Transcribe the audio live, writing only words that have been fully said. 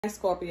Hi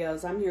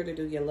Scorpios, I'm here to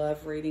do your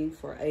love reading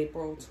for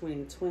April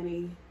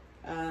 2020.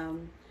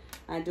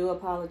 I do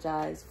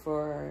apologize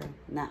for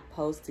not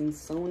posting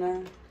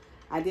sooner.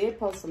 I did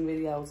post some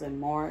videos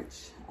in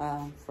March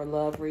for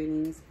love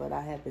readings, but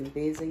I have been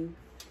busy.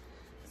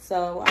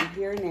 So I'm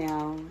here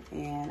now,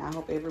 and I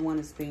hope everyone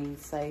is being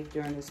safe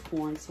during this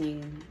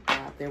quarantine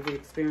that we're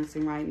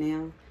experiencing right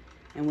now.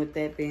 And with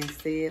that being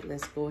said,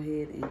 let's go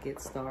ahead and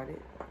get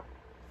started.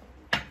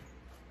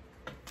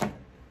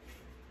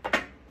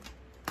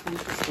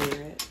 Thank you,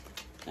 Spirit.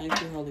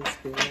 Thank you, Holy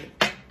Spirit.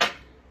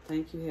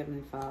 Thank you,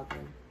 Heavenly Father.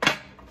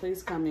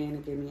 Please come in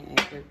and give me an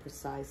accurate,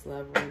 precise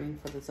love reading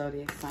for the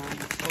zodiac sign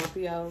of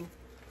Scorpio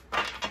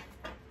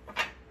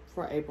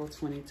for April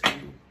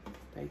 2020.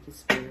 Thank you,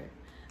 Spirit.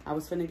 I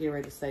was finna get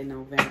ready to say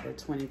November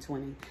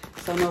 2020.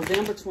 So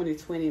November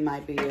 2020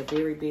 might be a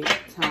very big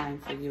time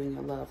for you in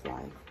your love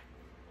life.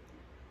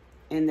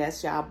 And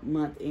that's y'all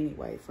month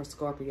anyway for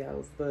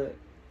Scorpios, but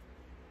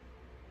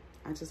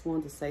I just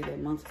wanted to say that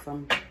month for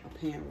some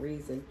apparent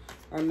reason.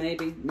 Or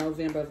maybe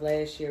November of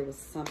last year was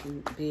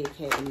something big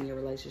happening in your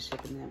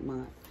relationship in that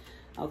month.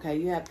 Okay,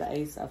 you have the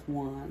Ace of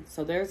Wands.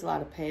 So there's a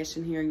lot of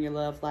passion here in your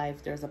love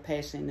life. There's a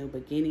passionate new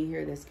beginning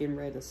here that's getting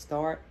ready to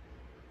start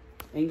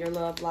in your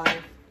love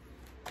life.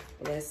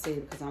 But let's see,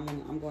 because I'm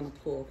going to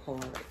pull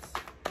cards.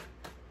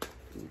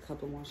 And a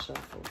couple more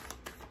shuffles.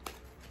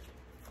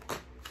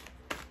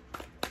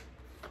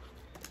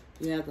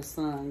 You have the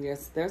Sun.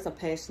 Yes, there's a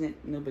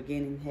passionate new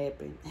beginning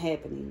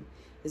happening.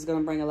 It's going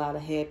to bring a lot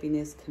of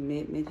happiness,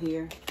 commitment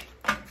here.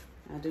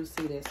 I do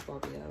see that,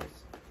 Scorpios.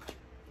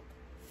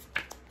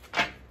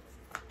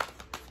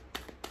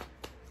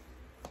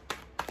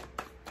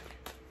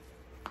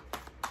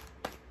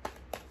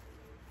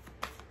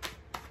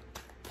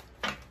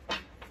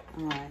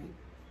 All right.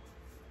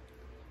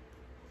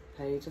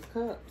 Page of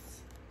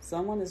Cups.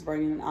 Someone is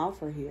bringing an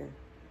offer here.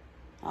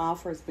 An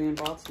offer is being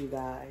brought to you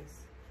guys.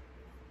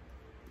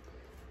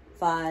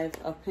 Five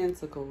of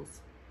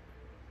Pentacles.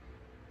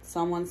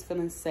 Someone's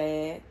feeling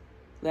sad,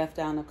 left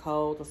out in the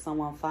cold, or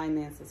someone's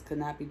finances could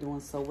not be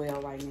doing so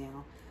well right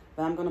now.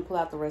 But I'm going to pull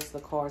out the rest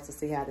of the cards to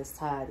see how this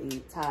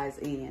ties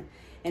in.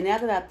 And now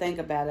that I think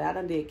about it, I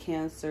done did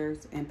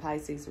Cancers and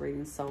Pisces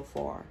readings so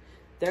far.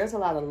 There's a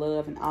lot of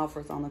love and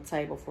offers on the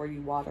table for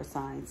you water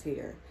signs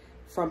here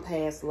from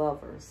past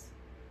lovers.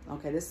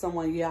 Okay, this is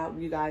someone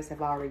you guys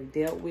have already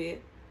dealt with.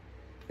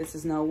 This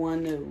is no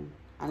one new.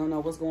 I don't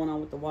know what's going on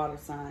with the water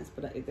signs,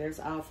 but if there's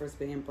offers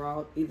being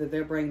brought, either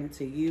they're bringing it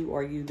to you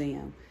or you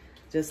them.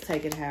 Just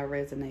take it how it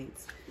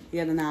resonates. You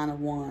have the Nine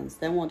of Wands.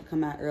 They want to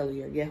come out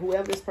earlier. Yeah,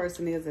 whoever this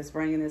person is that's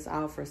bringing this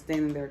offer,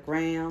 standing their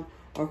ground,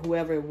 or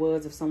whoever it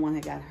was, if someone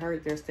had got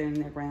hurt, they're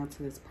standing their ground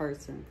to this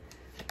person.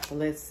 So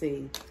let's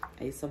see.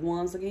 Ace of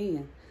Wands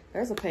again.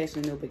 There's a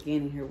passionate new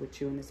beginning here with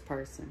you and this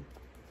person.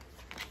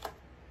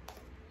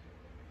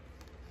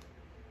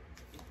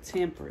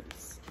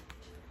 Temperance,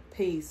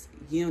 peace,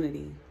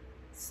 unity,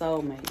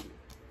 soulmate.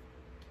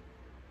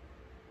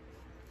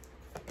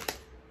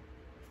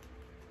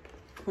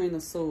 Queen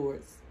of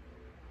Swords.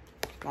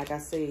 Like I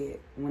said,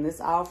 when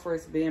this offer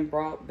is being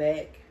brought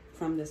back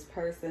from this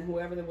person,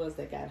 whoever it was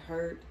that got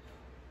hurt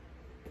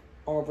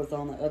or was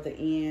on the other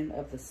end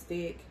of the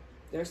stick,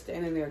 they're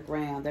standing their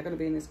ground. They're going to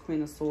be in this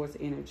Queen of Swords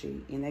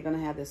energy, and they're going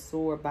to have this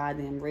sword by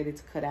them ready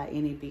to cut out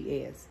any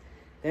BS.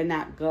 They're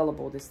not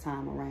gullible this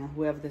time around,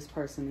 whoever this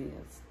person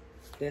is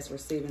that's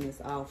receiving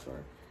this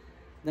offer.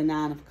 The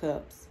Nine of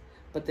Cups.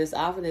 But this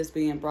offer that's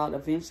being brought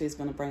eventually is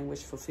going to bring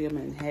wish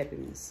fulfillment and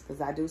happiness. Because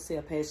I do see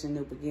a passionate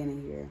new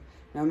beginning here.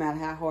 No matter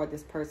how hard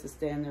this person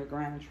stands their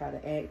ground and try to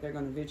act, they're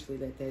going to eventually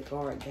let that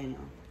guard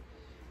down.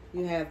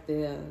 You have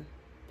the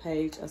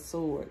Page of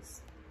Swords.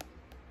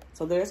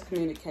 So there's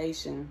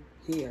communication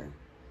here.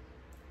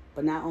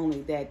 But not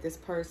only that, this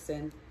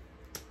person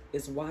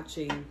is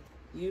watching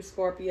you,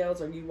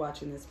 Scorpios, or you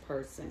watching this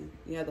person.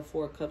 You have the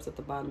Four of Cups at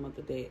the bottom of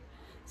the deck.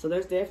 So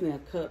there's definitely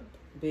a cup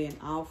being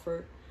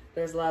offered.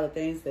 There's a lot of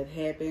things that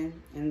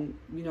happen, and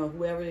you know,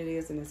 whoever it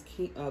is in this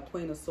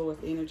Queen of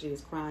Swords energy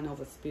is crying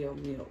over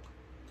spilled milk.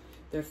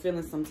 They're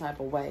feeling some type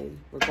of way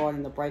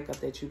regarding the breakup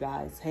that you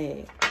guys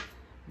had,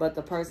 but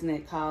the person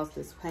that caused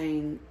this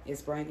pain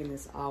is bringing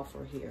this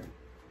offer here.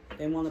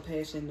 They want a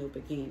passionate new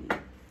beginning.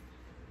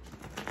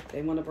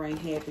 They want to bring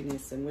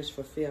happiness and wish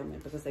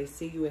fulfillment because they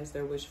see you as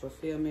their wish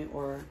fulfillment,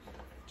 or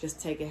just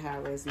take it how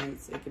it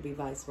resonates. It could be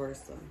vice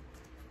versa.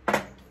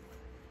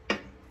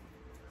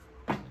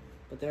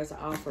 But there's an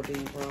offer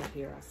being brought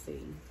here, I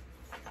see.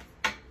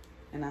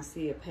 And I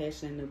see a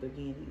passionate new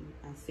beginning.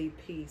 I see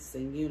peace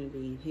and unity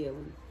and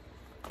healing.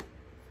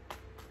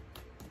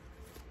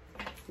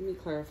 Give me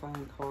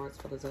clarifying cards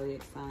for the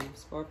zodiac sign of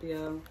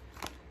Scorpio.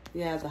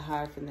 You have the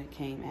Hierophant that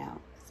came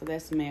out. So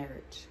that's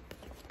marriage.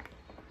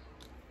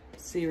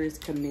 Serious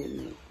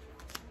commitment.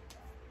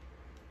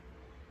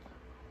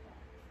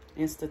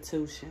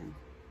 Institution.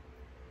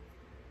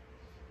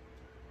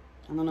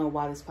 I don't know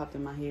why this popped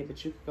in my head,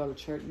 but you could go to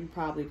church. You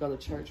probably go to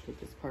church with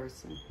this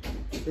person.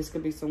 This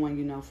could be someone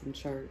you know from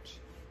church.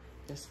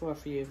 That's for a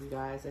few of you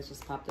guys. That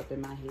just popped up in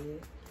my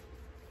head.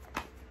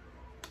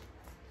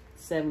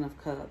 Seven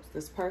of Cups.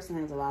 This person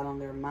has a lot on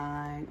their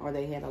mind, or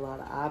they had a lot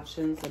of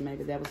options, and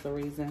maybe that was the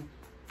reason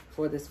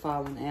for this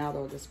falling out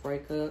or this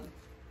breakup.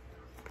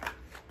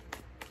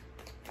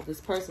 But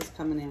this person's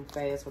coming in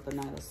fast with the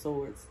Knight of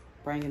Swords,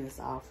 bringing this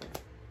offer.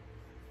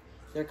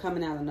 They're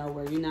coming out of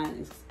nowhere. You're not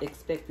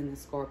expecting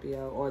this,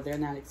 Scorpio, or they're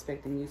not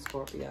expecting you,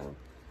 Scorpio.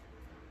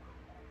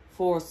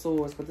 Four of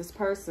Swords. But this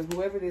person,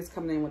 whoever it is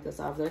coming in with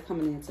this offer, they're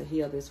coming in to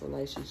heal this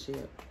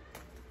relationship.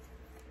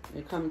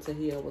 They're coming to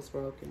heal what's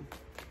broken.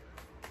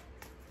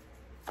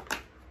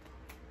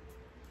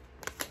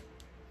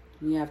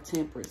 You have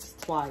Temperance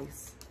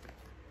twice.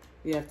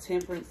 You have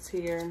Temperance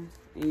here,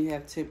 and you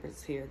have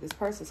Temperance here. This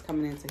person's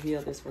coming in to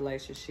heal this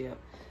relationship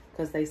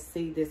because they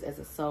see this as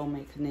a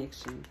soulmate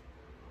connection.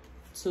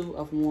 Two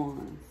of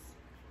Wands.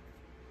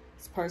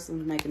 This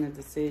person's making a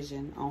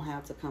decision on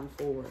how to come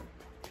forward,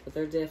 but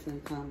they're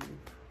definitely coming.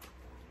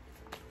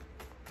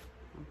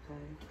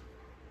 Okay.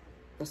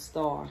 The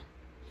Star.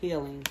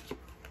 Healing. This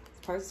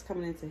person's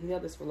coming in to heal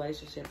this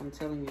relationship, I'm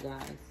telling you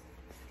guys.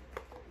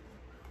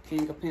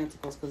 King of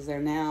Pentacles, because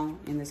they're now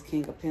in this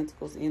King of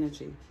Pentacles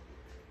energy.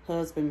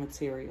 Husband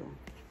material.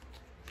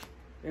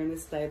 They're in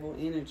this stable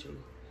energy.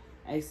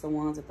 Ace of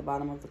Wands at the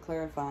bottom of the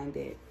clarifying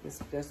deck.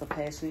 There's a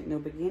passionate new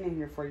beginning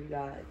here for you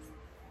guys.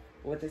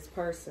 With this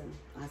person,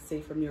 I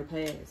see from your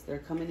past. They're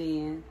coming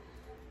in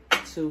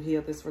to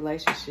heal this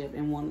relationship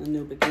and want a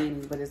new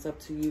beginning. But it's up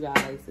to you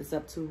guys. It's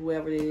up to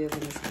whoever it is in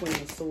this Queen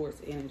of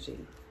Swords energy.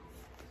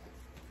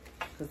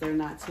 Because they're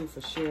not too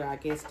for sure. I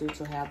guess due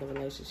to how the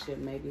relationship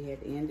maybe had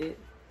ended.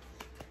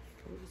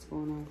 What's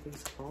going on with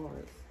these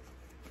cards?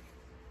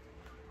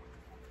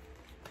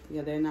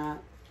 Yeah, they're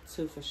not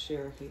too for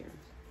sure here.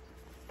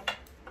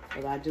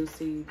 But I do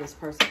see this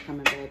person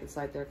coming back. It's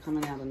like they're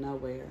coming out of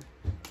nowhere.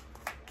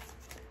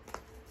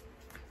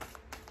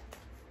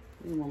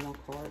 Need one more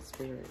card,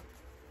 Spirit.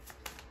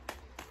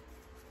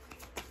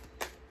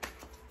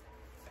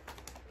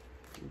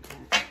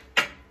 Okay.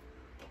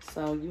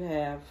 So you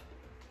have,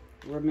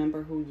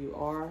 remember who you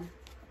are.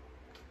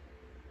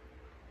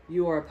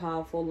 You are a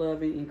powerful,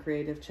 loving, and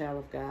creative child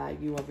of God.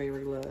 You are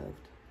very loved.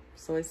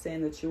 So it's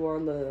saying that you are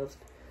loved.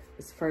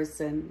 This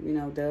person, you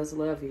know, does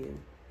love you.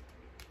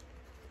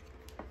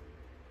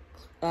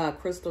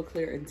 Crystal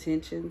clear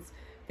intentions.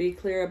 Be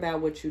clear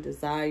about what you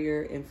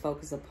desire and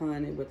focus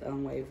upon it with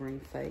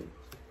unwavering faith.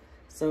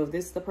 So if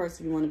this is the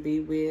person you want to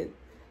be with,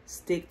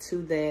 stick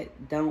to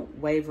that. Don't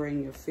waver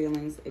in your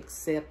feelings.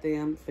 Accept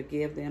them,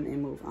 forgive them,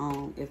 and move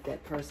on if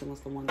that person was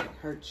the one that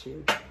hurt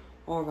you,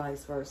 or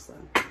vice versa.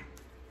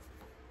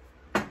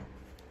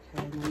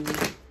 Okay, let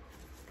me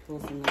pull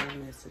some other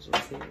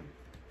messages here.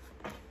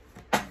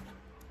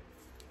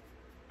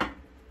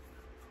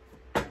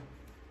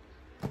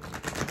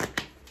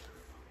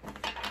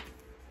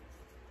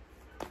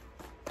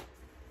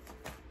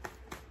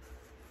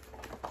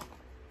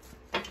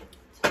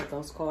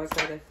 Those cards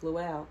that they flew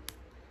out.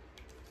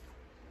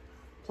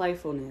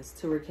 Playfulness.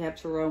 To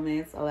recapture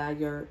romance, allow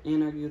your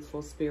inner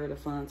youthful spirit of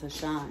fun to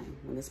shine.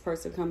 When this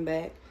person come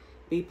back,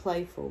 be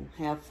playful,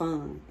 have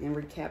fun, and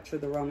recapture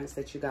the romance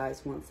that you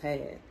guys once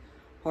had.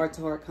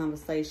 Heart-to-heart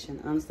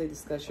conversation. Honestly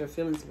discuss your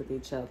feelings with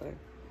each other.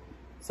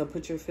 So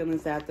put your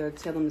feelings out there.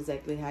 Tell them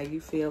exactly how you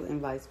feel and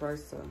vice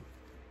versa.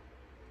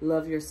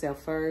 Love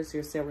yourself first.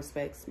 Your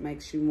self-respect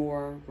makes you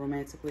more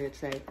romantically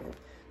attractive.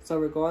 So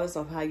regardless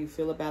of how you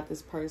feel about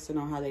this person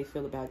or how they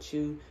feel about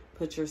you,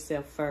 put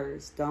yourself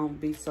first.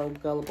 Don't be so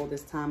gullible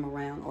this time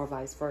around, or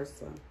vice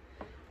versa.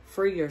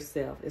 Free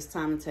yourself. It's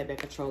time to take back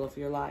control of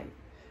your life.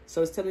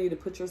 So it's telling you to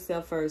put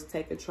yourself first,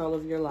 take control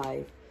of your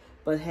life,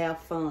 but have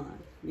fun,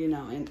 you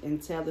know,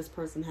 and tell this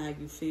person how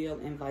you feel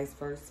and vice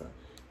versa.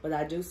 But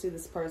I do see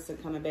this person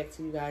coming back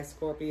to you guys,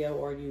 Scorpio,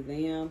 or you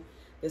them.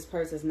 This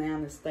person is now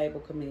in this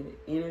stable, committed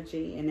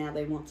energy, and now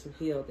they want to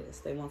heal this.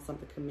 They want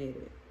something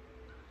committed.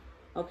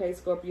 Okay,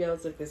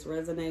 Scorpios, if this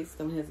resonates,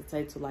 don't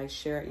hesitate to like,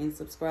 share, and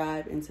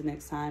subscribe. Until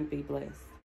next time, be blessed.